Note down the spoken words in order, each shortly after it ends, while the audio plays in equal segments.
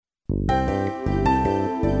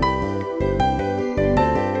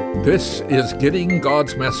This is Getting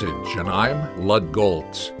God's Message, and I'm Lud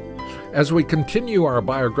Goltz. As we continue our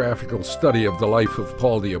biographical study of the life of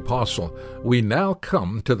Paul the Apostle, we now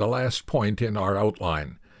come to the last point in our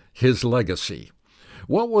outline, his legacy.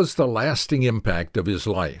 What was the lasting impact of his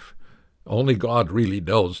life? Only God really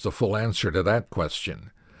knows the full answer to that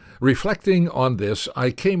question. Reflecting on this,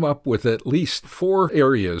 I came up with at least 4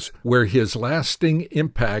 areas where his lasting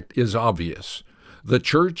impact is obvious: the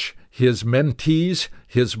church, his mentees,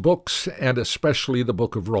 his books, and especially the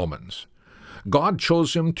book of Romans. God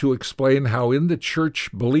chose him to explain how in the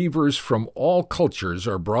church believers from all cultures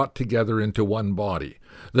are brought together into one body.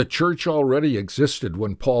 The church already existed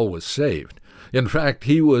when Paul was saved. In fact,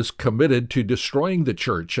 he was committed to destroying the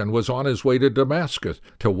church and was on his way to Damascus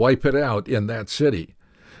to wipe it out in that city.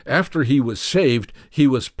 After he was saved, he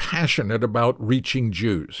was passionate about reaching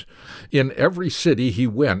Jews. In every city he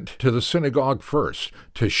went to the synagogue first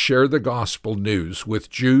to share the gospel news with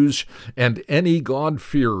Jews and any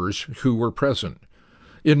God-fearers who were present.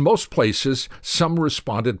 In most places, some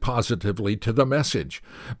responded positively to the message,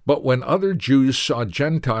 but when other Jews saw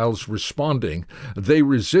Gentiles responding, they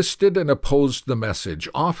resisted and opposed the message,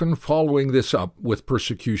 often following this up with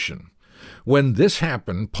persecution. When this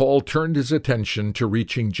happened, Paul turned his attention to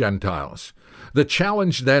reaching Gentiles. The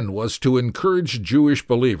challenge then was to encourage Jewish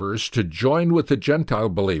believers to join with the Gentile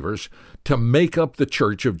believers to make up the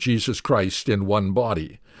Church of Jesus Christ in one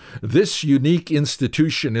body. This unique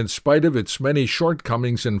institution, in spite of its many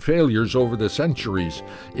shortcomings and failures over the centuries,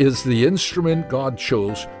 is the instrument God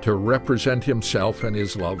chose to represent himself and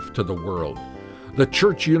his love to the world. The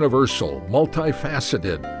Church Universal,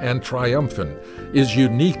 multifaceted and triumphant, is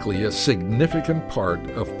uniquely a significant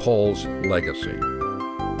part of Paul's legacy.